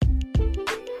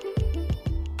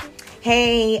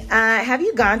Hey, have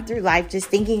you gone through life just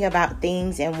thinking about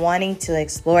things and wanting to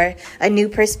explore a new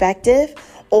perspective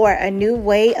or a new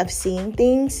way of seeing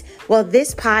things? Well,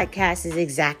 this podcast is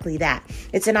exactly that.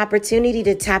 It's an opportunity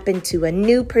to tap into a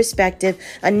new perspective,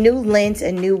 a new lens,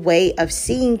 a new way of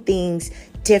seeing things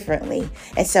differently.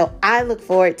 And so I look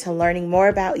forward to learning more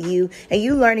about you and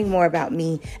you learning more about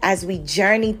me as we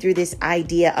journey through this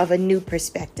idea of a new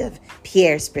perspective,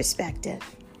 Pierre's perspective.